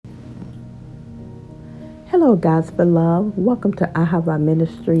Hello, God's beloved. Welcome to Ahava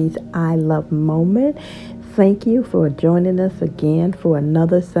Ministries I Love Moment. Thank you for joining us again for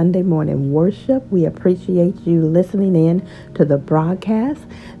another Sunday morning worship. We appreciate you listening in to the broadcast.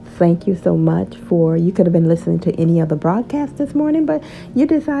 Thank you so much you could have been listening to any other broadcast this morning, but you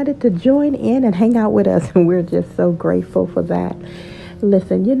decided to join in and hang out with us, and we're just so grateful for that.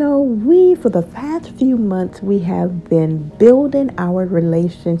 Listen, for the past few months, we have been building our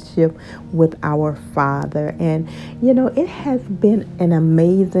relationship with our Father. And, it has been an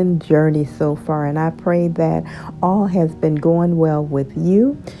amazing journey so far. And I pray that all has been going well with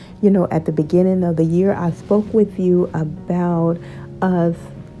you. At the beginning of the year, I spoke with you about us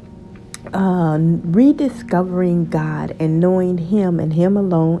rediscovering God and knowing Him and Him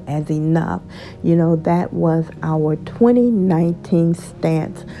alone as enough. That was our 2019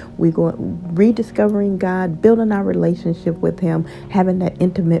 stance. We go rediscovering God, building our relationship with Him, having that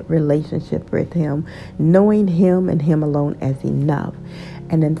intimate relationship with Him, knowing Him and Him alone as enough.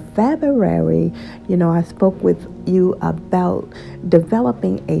 And in February, I spoke with you about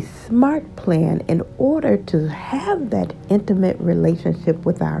developing a smart plan in order to have that intimate relationship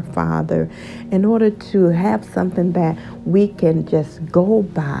with our Father, in order to have something that we can just go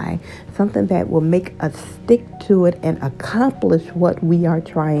by, something that will make us stick to it and accomplish what we are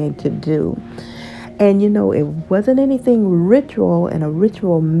trying to do. And it wasn't anything ritual in a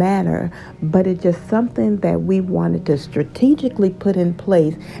ritual manner, but it's just something that we wanted to strategically put in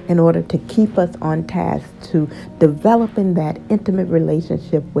place in order to keep us on task to developing that intimate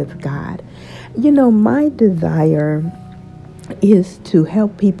relationship with God. My desire is to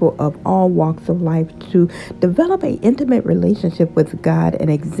help people of all walks of life to develop an intimate relationship with God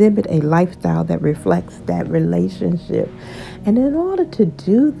and exhibit a lifestyle that reflects that relationship. And in order to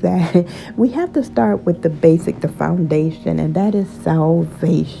do that, we have to start with the foundation, and that is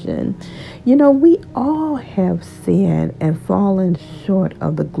salvation. We all have sinned and fallen short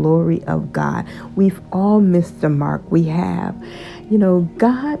of the glory of God. We've all missed the mark. We have.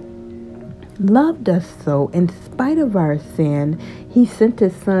 God loved us so, in spite of our sin, He sent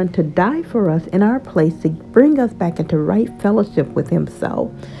His Son to die for us in our place to bring us back into right fellowship with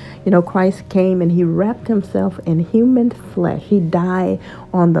Himself. Christ came and He wrapped Himself in human flesh. He died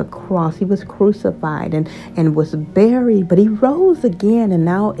on the cross. He was crucified and was buried, but He rose again and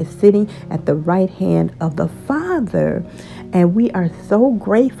now is sitting at the right hand of the Father. And we are so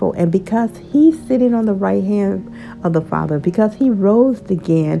grateful. And because He's sitting on the right hand of the Father, because He rose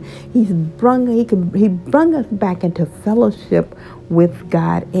again, He brung us back into fellowship with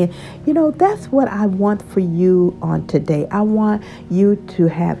God. And that's what I want for you on today. I want you to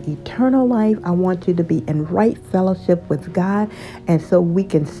have eternal life. I want you to be in right fellowship with God, and so we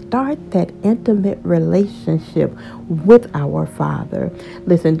can start that intimate relationship with our Father.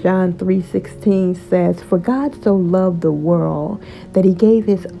 Listen, John 3:16 says, "For God so loved the world that He gave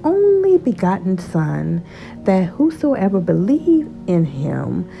His only begotten Son, that whosoever believe in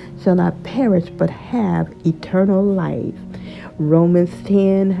Him shall not perish but have eternal life." Romans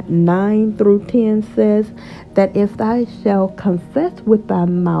 10:9-10 says that if thou shalt confess with thy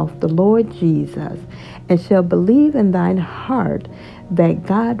mouth the Lord Jesus, and shalt believe in thine heart that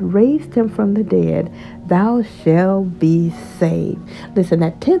God raised Him from the dead, thou shalt be saved. Listen,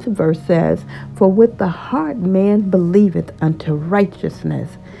 that 10th verse says, "For with the heart man believeth unto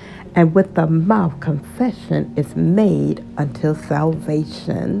righteousness, and with the mouth confession is made unto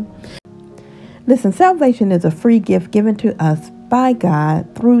salvation." Listen, salvation is a free gift given to us by God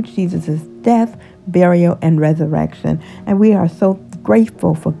through Jesus' death, burial, and resurrection. And we are so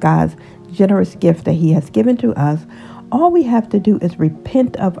grateful for God's generous gift that He has given to us. All we have to do is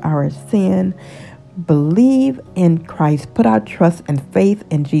repent of our sin, believe in Christ, put our trust and faith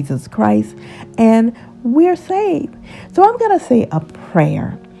in Jesus Christ, and we're saved. So I'm going to say a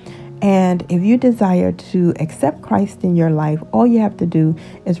prayer. And if you desire to accept Christ in your life, all you have to do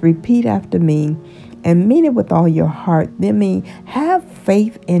is repeat after me and mean it with all your heart. That means have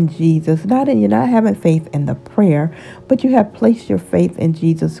faith in Jesus. You're not having faith in the prayer, but you have placed your faith in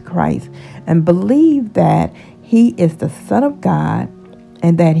Jesus Christ and believe that He is the Son of God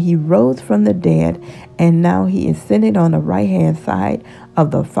and that He rose from the dead, and now He is sitting on the right-hand side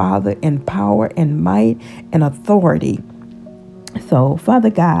of the Father in power and might and authority. So, Father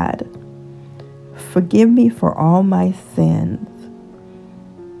God, forgive me for all my sins.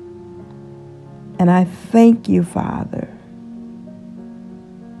 And I thank you, Father,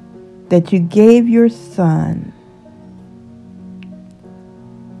 that you gave your Son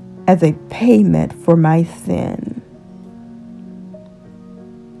as a payment for my sin.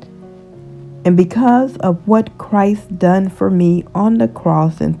 And because of what Christ done for me on the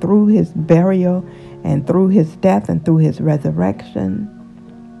cross and through his burial and through his death and through his resurrection,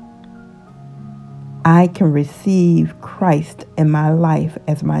 I can receive Christ in my life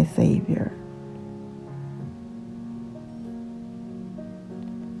as my Savior.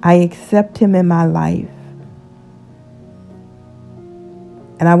 I accept him in my life.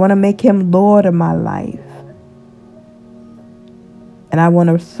 And I want to make him Lord of my life. And I want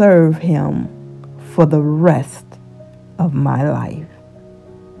to serve him for the rest of my life.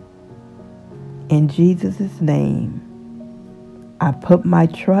 In Jesus' name, I put my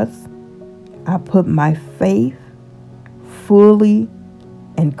trust, I put my faith fully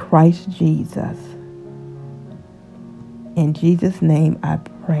in Christ Jesus. In Jesus' name I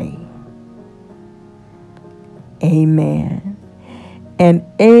pray. Amen. And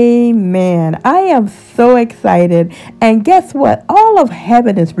amen. I am so excited. And guess what? All of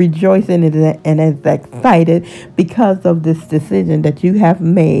heaven is rejoicing and is excited because of this decision that you have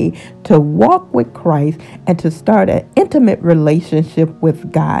made to walk with Christ and to start an intimate relationship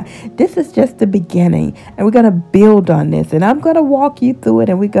with God. This is just the beginning. And we're going to build on this. And I'm going to walk you through it.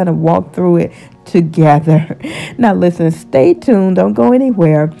 And we're going to walk through it together. Now listen, stay tuned. Don't go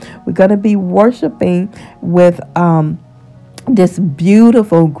anywhere. We're going to be worshiping with this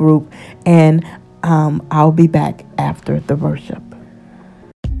beautiful group, and I'll be back after the worship.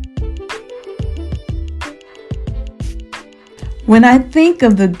 When I think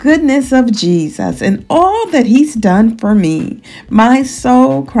of the goodness of Jesus and all that he's done for me, my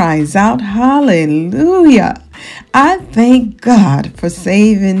soul cries out, hallelujah. I thank God for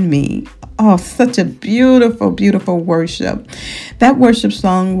saving me. Oh, such a beautiful, beautiful worship. That worship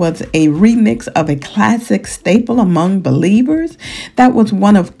song was a remix of a classic staple among believers. That was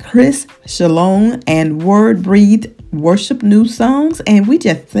one of Chris Shalom and Word Breathe worship new songs. And we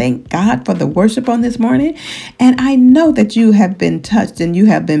just thank God for the worship on this morning. And I know that you have been touched and you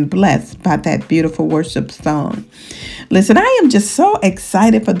have been blessed by that beautiful worship song. Listen, I am just so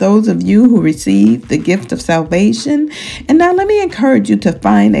excited for those of you who received the gift of salvation. And now let me encourage you to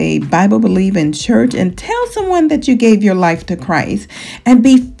find a Bible-believing church and tell someone that you gave your life to Christ, and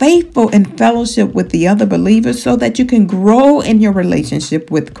be faithful in fellowship with the other believers so that you can grow in your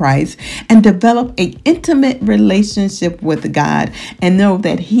relationship with Christ and develop an intimate relationship with God, and know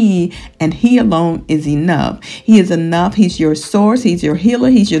that he and he alone is enough. He is enough. He's your source. He's your healer.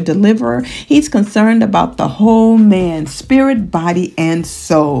 He's your deliverer. He's concerned about the whole man, spirit, body, and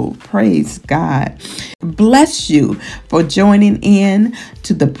soul. Praise God. Bless you for joining in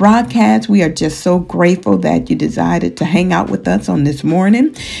to the broadcast. We are just so grateful that you decided to hang out with us on this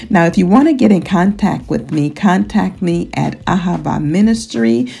morning. Now, if you want to get in contact with me, contact me at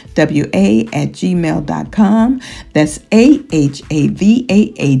ahavaministry@gmail.com. That's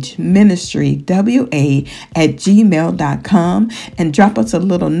AHAVAH ministry WA@gmail.com, and drop us a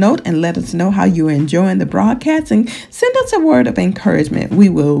little note and let us know how you're enjoying the broadcast, and send us a word of encouragement. We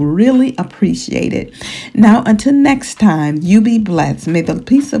will really appreciate it. Now, until next time, you be blessed. May the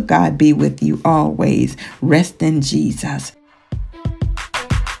peace of God be with you always. Rest in Jesus.